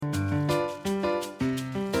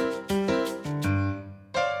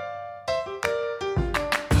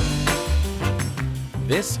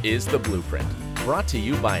This is The Blueprint, brought to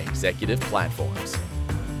you by Executive Platforms.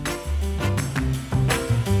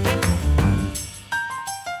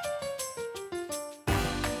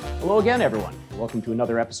 Hello again, everyone. Welcome to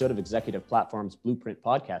another episode of Executive Platforms Blueprint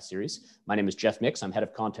podcast series. My name is Jeff Mix. I'm head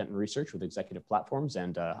of content and research with Executive Platforms,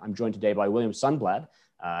 and I'm joined today by Willem Sundblad.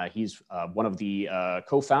 He's one of the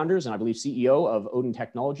co-founders and I believe CEO of Oden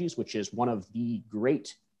Technologies, which is one of the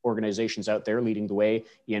great organizations out there leading the way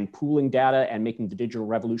in pooling data and making the digital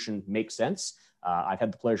revolution make sense. I've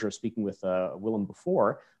had the pleasure of speaking with Willem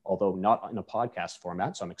before, although not in a podcast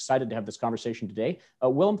format. So I'm excited to have this conversation today.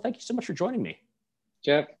 Willem, thank you so much for joining me.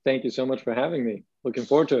 Jeff, thank you so much for having me. Looking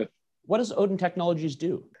forward to it. What does Oden Technologies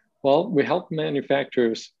do? Well, we help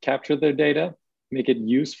manufacturers capture their data, make it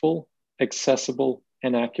useful, accessible,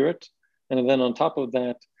 and accurate. And then on top of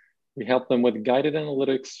that, we help them with guided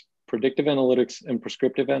analytics, predictive analytics, and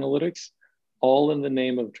prescriptive analytics, all in the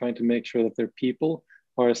name of trying to make sure that their people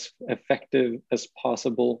are as effective as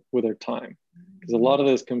possible with their time. Because a lot of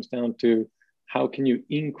this comes down to how can you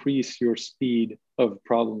increase your speed of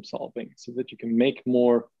problem solving so that you can make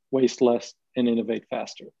more, waste less, and innovate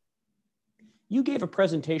faster. You gave a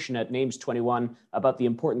presentation at NAMES 21 about the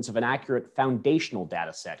importance of an accurate foundational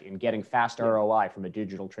data set in getting fast ROI from a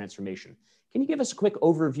digital transformation. Can you give us a quick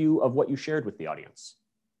overview of what you shared with the audience?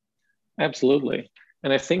 Absolutely.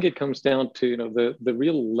 And I think it comes down to the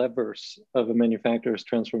real levers of a manufacturer's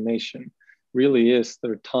transformation really is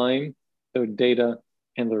their time, their data,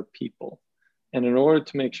 and their people. And in order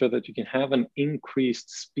to make sure that you can have an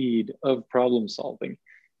increased speed of problem solving,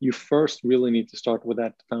 you first really need to start with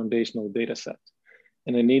that foundational data set.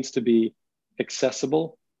 And it needs to be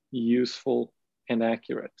accessible, useful, and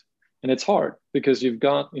accurate. And it's hard because you've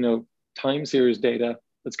got time series data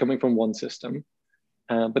that's coming from one system,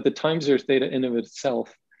 but the time series data in of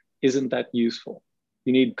itself isn't that useful.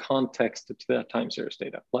 You need context to that time series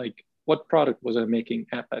data, like what product was I making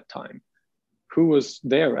at that time? Who was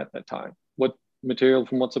there at that time? What material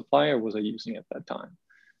from what supplier was I using at that time?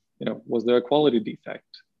 Was there a quality defect?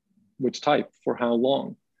 Which type, for how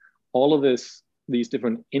long? All of these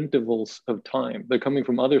different intervals of time, they're coming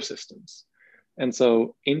from other systems. And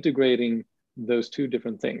so integrating those two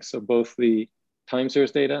different things, so both the time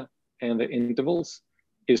series data and the intervals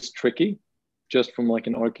is tricky just from like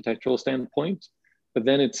an architectural standpoint, but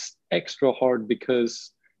then it's extra hard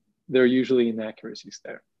because there are usually inaccuracies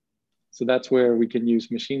there. So that's where we can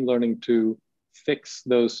use machine learning to fix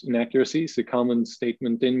those inaccuracies. The common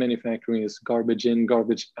statement in manufacturing is garbage in,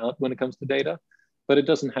 garbage out when it comes to data, but it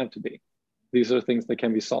doesn't have to be. These are things that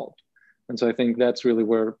can be solved. And so I think that's really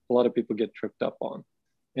where a lot of people get tripped up on.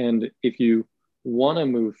 And if you want to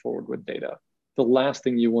move forward with data, the last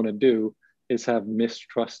thing you want to do is have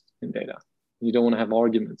mistrust in data. You don't want to have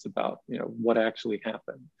arguments about what actually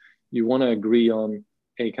happened. You want to agree on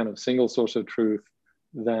a kind of single source of truth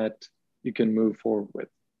that you can move forward with.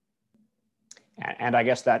 And I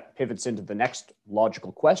guess that pivots into the next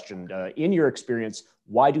logical question. In your experience,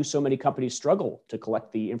 why do so many companies struggle to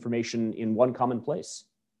collect the information in one common place?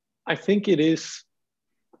 I think it is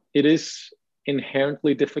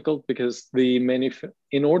inherently difficult because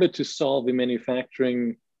in order to solve the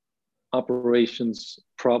manufacturing operations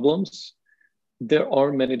problems, there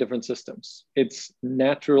are many different systems. It's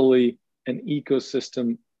naturally an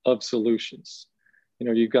ecosystem of solutions.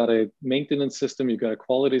 You've got a maintenance system, you've got a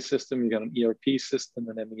quality system, you've got an ERP system,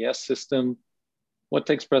 an MES system. What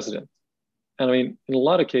takes precedent? And I mean, in a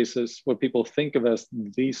lot of cases, what people think of as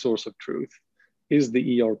the source of truth is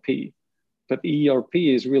the ERP. But the ERP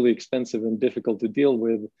is really expensive and difficult to deal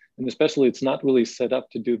with. And especially it's not really set up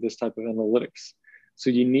to do this type of analytics. So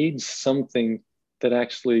you need something that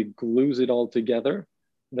actually glues it all together,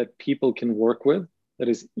 that people can work with, that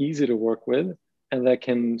is easy to work with, and that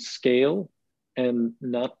can scale and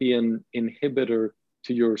not be an inhibitor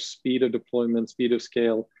to your speed of deployment, speed of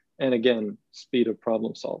scale, and again, speed of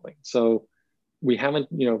problem solving. So we haven't,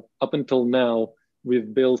 up until now,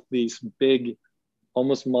 we've built these big,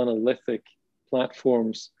 almost monolithic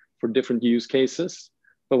platforms for different use cases.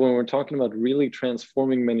 But when we're talking about really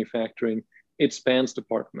transforming manufacturing, it spans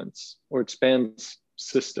departments or it spans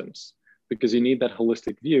systems because you need that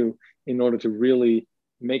holistic view in order to really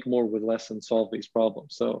make more with less and solve these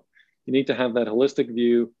problems. So you need to have that holistic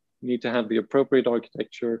view, you need to have the appropriate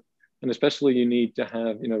architecture, and especially you need to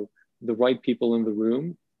have, the right people in the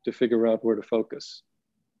room to figure out where to focus.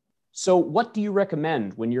 So what do you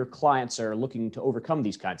recommend when your clients are looking to overcome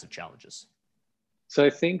these kinds of challenges? So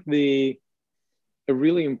I think a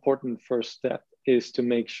really important first step is to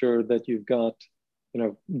make sure that you've got,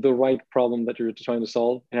 the right problem that you're trying to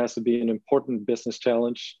solve. It has to be an important business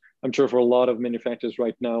challenge I'm sure for a lot of manufacturers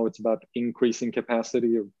right now, it's about increasing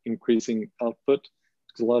capacity or increasing output,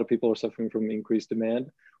 because a lot of people are suffering from increased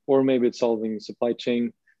demand, or maybe it's solving supply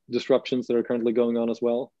chain disruptions that are currently going on as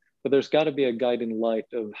well. But there's got to be a guiding light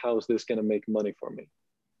of how is this going to make money for me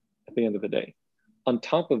at the end of the day. On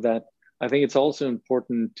top of that, I think it's also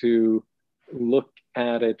important to look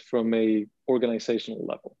at it from a organizational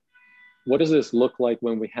level. What does this look like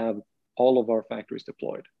when we have all of our factories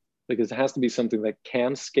deployed? Because it has to be something that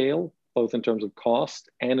can scale, both in terms of cost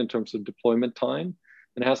and in terms of deployment time.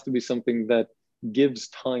 It has to be something that gives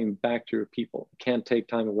time back to your people. It can't take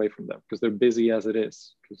time away from them because they're busy as it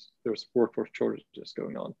is, because there's workforce shortages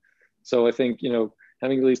going on. So I think,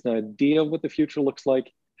 having at least an idea of what the future looks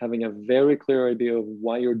like, having a very clear idea of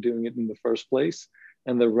why you're doing it in the first place,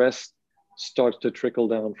 and the rest starts to trickle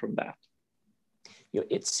down from that.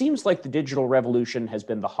 It seems like the digital revolution has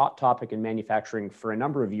been the hot topic in manufacturing for a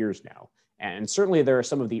number of years now. And certainly there are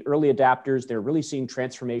some of the early adapters. They're really seeing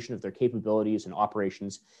transformation of their capabilities and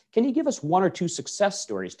operations. Can you give us one or two success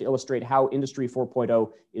stories to illustrate how Industry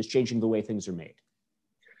 4.0 is changing the way things are made?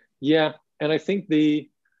 Yeah, and I think the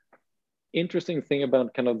interesting thing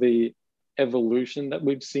about kind of the evolution that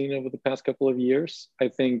we've seen over the past couple of years, I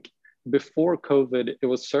think before COVID, it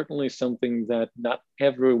was certainly something that not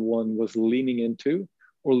everyone was leaning into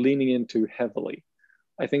or leaning into heavily.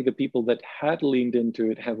 I think the people that had leaned into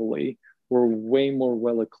it heavily were way more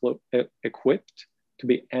well equipped to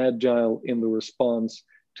be agile in the response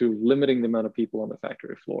to limiting the amount of people on the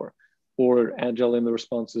factory floor, or agile in the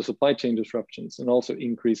response to supply chain disruptions and also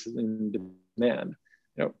increases in demand.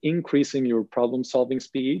 Increasing your problem-solving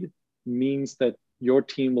speed means that your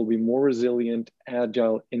team will be more resilient,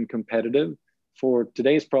 agile, and competitive for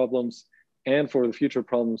today's problems and for the future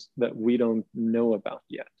problems that we don't know about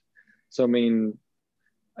yet. So,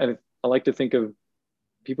 I like to think of,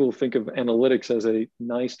 people think of analytics as a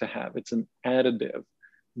nice to have. It's an additive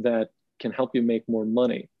that can help you make more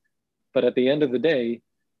money. But at the end of the day,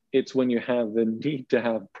 it's when you have the need to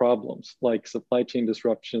have problems like supply chain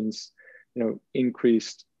disruptions,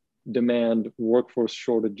 increased demand, workforce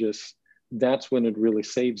shortages, that's when it really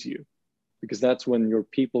saves you, because that's when your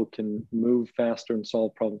people can move faster and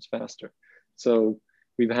solve problems faster. So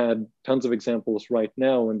we've had tons of examples right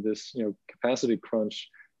now in this capacity crunch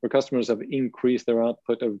where customers have increased their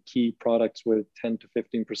output of key products with 10 to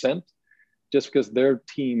 15%, just because their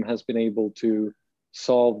team has been able to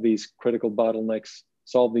solve these critical bottlenecks,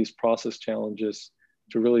 solve these process challenges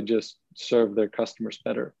to really just serve their customers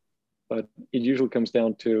better. But it usually comes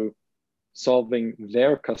down to solving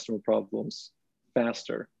their customer problems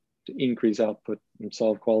faster to increase output and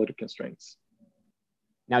solve quality constraints.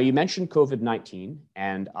 Now, you mentioned COVID-19,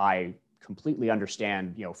 and I completely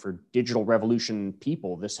understand, for digital revolution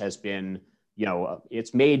people, this has been,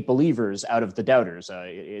 it's made believers out of the doubters.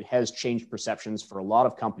 It has changed perceptions for a lot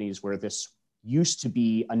of companies where this used to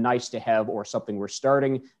be a nice to have or something we're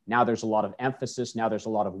starting. Now there's a lot of emphasis. Now there's a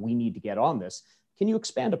lot of we need to get on this. Can you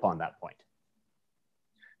expand upon that point?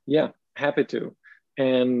 Yeah, happy to.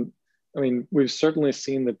 And we've certainly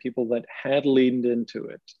seen that people that had leaned into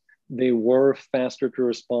it, they were faster to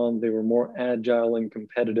respond. They were more agile and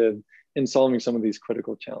competitive in solving some of these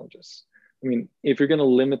critical challenges. If you're going to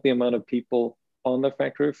limit the amount of people on the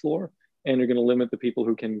factory floor and you're going to limit the people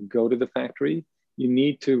who can go to the factory, you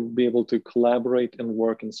need to be able to collaborate and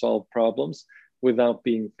work and solve problems without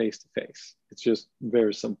being face to face. It's just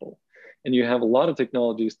very simple. And you have a lot of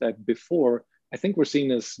technologies that before, I think were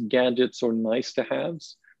seen as gadgets or nice to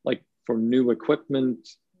haves, like for new equipment,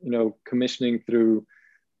 commissioning through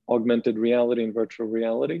augmented reality and virtual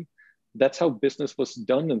reality. That's how business was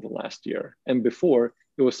done in the last year. And before,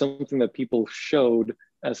 it was something that people showed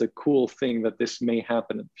as a cool thing that this may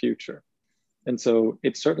happen in the future. And so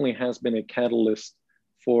it certainly has been a catalyst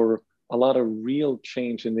for a lot of real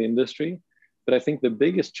change in the industry. But I think the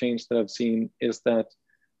biggest change that I've seen is that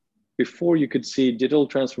before, you could see digital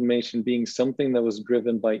transformation being something that was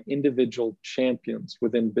driven by individual champions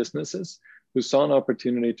within businesses who saw an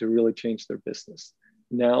opportunity to really change their business.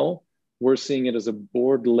 Now we're seeing it as a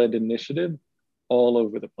board-led initiative all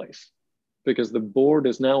over the place, because the board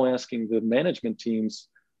is now asking the management teams,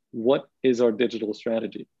 what is our digital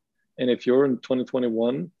strategy? And if you're in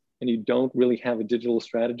 2021 and you don't really have a digital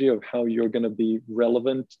strategy of how you're going to be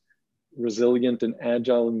relevant, resilient, and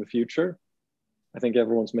agile in the future, I think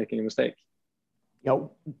everyone's making a mistake.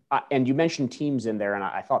 And you mentioned teams in there, and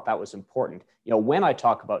I thought that was important. When I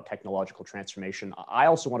talk about technological transformation, I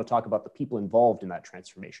also want to talk about the people involved in that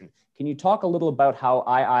transformation. Can you talk a little about how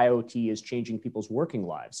IIoT is changing people's working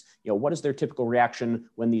lives? What is their typical reaction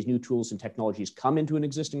when these new tools and technologies come into an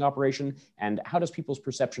existing operation, and how does people's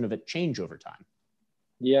perception of it change over time?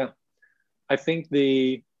 Yeah, I think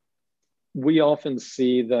we often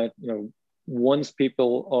see that, once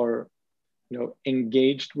people are,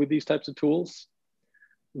 engaged with these types of tools,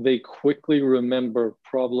 they quickly remember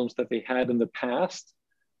problems that they had in the past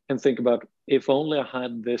and think about, if only I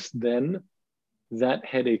had this then, that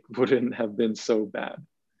headache wouldn't have been so bad.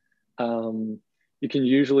 You can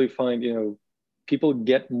usually find, people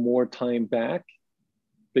get more time back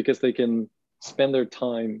because they can spend their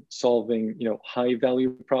time solving, high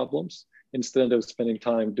value problems instead of spending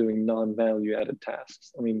time doing non-value added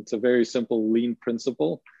tasks. I mean, it's a very simple lean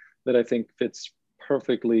principle that I think fits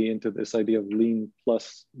perfectly into this idea of lean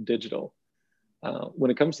plus digital.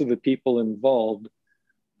 When it comes to the people involved,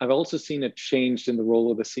 I've also seen a change in the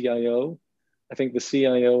role of the CIO. I think the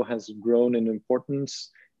CIO has grown in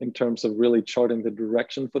importance in terms of really charting the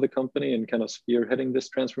direction for the company and kind of spearheading this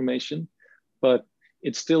transformation. But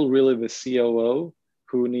it's still really the COO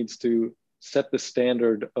who needs to set the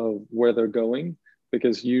standard of where they're going,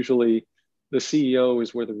 because usually the CEO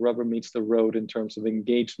is where the rubber meets the road in terms of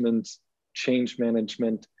engagement, change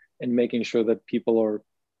management, and making sure that people are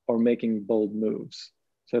making bold moves.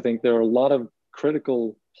 So I think there are a lot of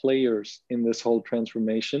critical players in this whole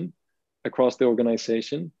transformation across the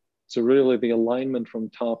organization. So really the alignment from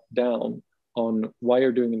top down on why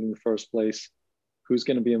you're doing it in the first place, who's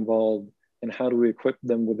going to be involved, and how do we equip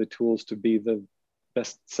them with the tools to be the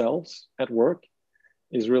best selves at work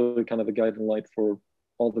is really kind of the guiding light for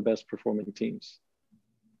all the best performing teams.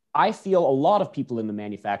 I feel a lot of people in the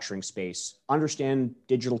manufacturing space understand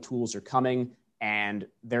digital tools are coming, and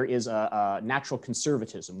there is a natural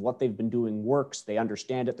conservatism. What they've been doing works, they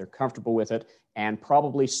understand it, they're comfortable with it, and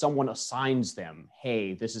probably someone assigns them,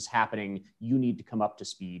 hey, this is happening, you need to come up to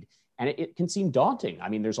speed. And it can seem daunting. I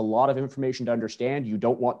mean, there's a lot of information to understand. You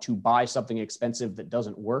don't want to buy something expensive that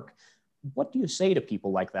doesn't work. What do you say to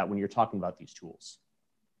people like that when you're talking about these tools?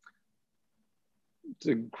 It's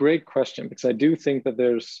a great question, because I do think that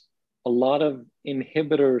there's a lot of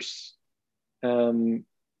inhibitors in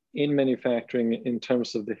manufacturing in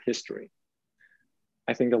terms of the history.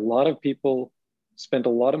 I think a lot of people spent a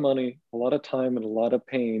lot of money, a lot of time, and a lot of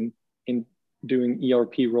pain in doing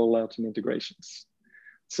ERP rollouts and integrations.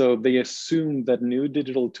 So they assume that new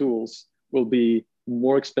digital tools will be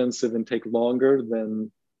more expensive and take longer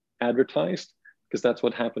than advertised, because that's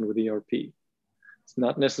what happened with ERP. It's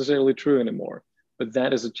not necessarily true anymore, but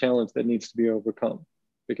that is a challenge that needs to be overcome,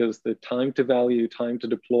 because the time to value, time to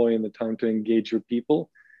deploy, and the time to engage your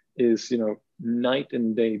people is, night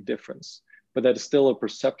and day difference. But that is still a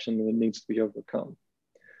perception that needs to be overcome.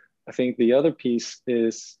 I think the other piece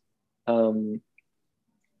is,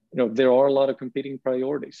 there are a lot of competing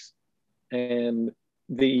priorities, and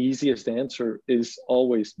the easiest answer is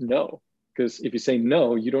always no. Because if you say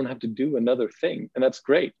no, you don't have to do another thing. And that's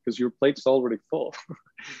great, because your plate's already full.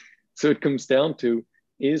 So it comes down to,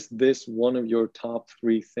 is this one of your top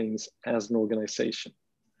 3 things as an organization?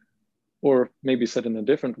 Or maybe said in a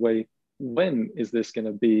different way, when is this going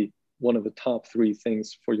to be one of the top 3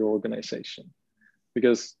 things for your organization?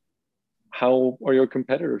 Because how are your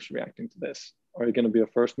competitors reacting to this? Are you going to be a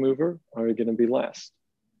first mover? Are you going to be last?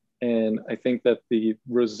 And I think that the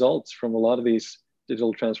results from a lot of these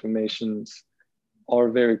digital transformations are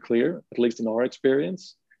very clear, at least in our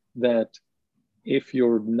experience, that if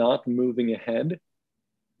you're not moving ahead,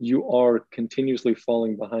 you are continuously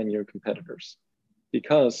falling behind your competitors,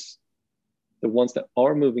 because the ones that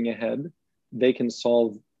are moving ahead, they can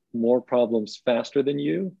solve more problems faster than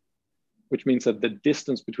you, which means that the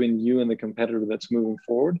distance between you and the competitor that's moving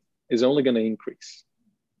forward is only going to increase.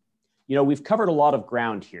 We've covered a lot of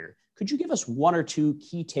ground here. Could you give us 1 or 2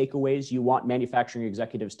 key takeaways you want manufacturing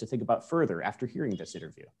executives to think about further after hearing this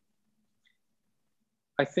interview?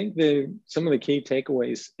 I think some of the key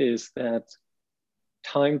takeaways is that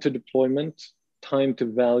time to deployment, time to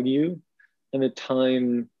value, and the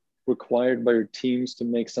time required by your teams to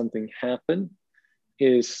make something happen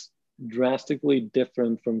is drastically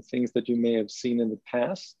different from things that you may have seen in the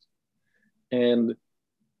past. And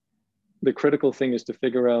the critical thing is to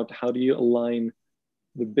figure out, how do you align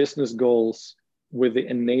the business goals with the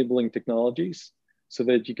enabling technologies so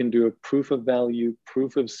that you can do a proof of value,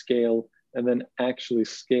 proof of scale, and then actually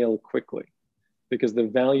scale quickly. Because the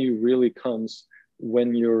value really comes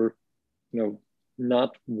when you're,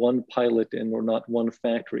 not one pilot in or not one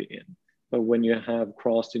factory in, but when you have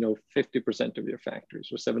crossed, 50% of your factories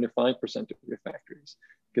or 75% of your factories,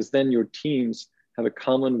 because then your teams have a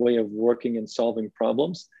common way of working and solving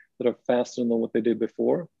problems that are faster than what they did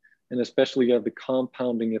before. And especially you have the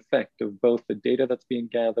compounding effect of both the data that's being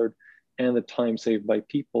gathered and the time saved by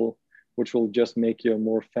people, which will just make you a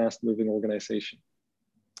more fast-moving organization.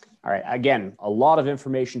 All right. Again, a lot of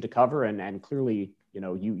information to cover, and clearly, you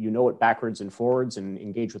know it backwards and forwards, and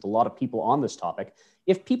engage with a lot of people on this topic.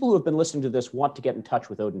 If people who have been listening to this want to get in touch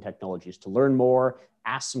with Oden Technologies to learn more,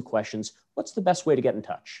 ask some questions, what's the best way to get in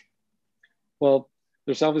touch? Well,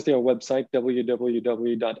 there's obviously our website,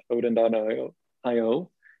 www.oden.io,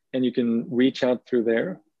 and you can reach out through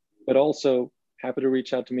there, but also happy to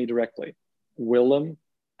reach out to me directly.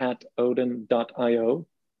 Willem@oden.io.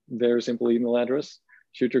 Their simple email address.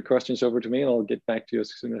 Shoot your questions over to me and I'll get back to you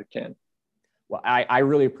as soon as I can. Well, I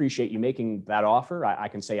really appreciate you making that offer. I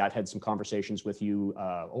can say I've had some conversations with you,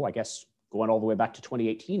 I guess going all the way back to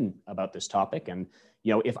 2018 about this topic. And,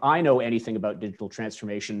 if I know anything about digital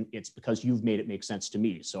transformation, it's because you've made it make sense to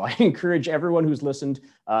me. So I encourage everyone who's listened,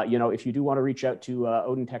 if you do want to reach out to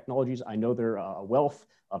Oden Technologies, I know they're a wealth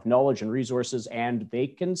of knowledge and resources, and they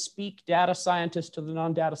can speak data scientist to the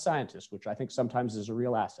non-data scientist, which I think sometimes is a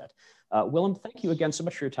real asset. Willem, thank you again so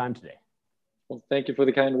much for your time today. Well, thank you for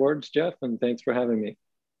the kind words, Jeff, and thanks for having me.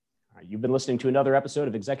 You've been listening to another episode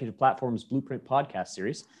of Executive Platform's Blueprint podcast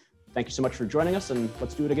series. Thank you so much for joining us, and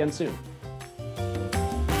let's do it again soon.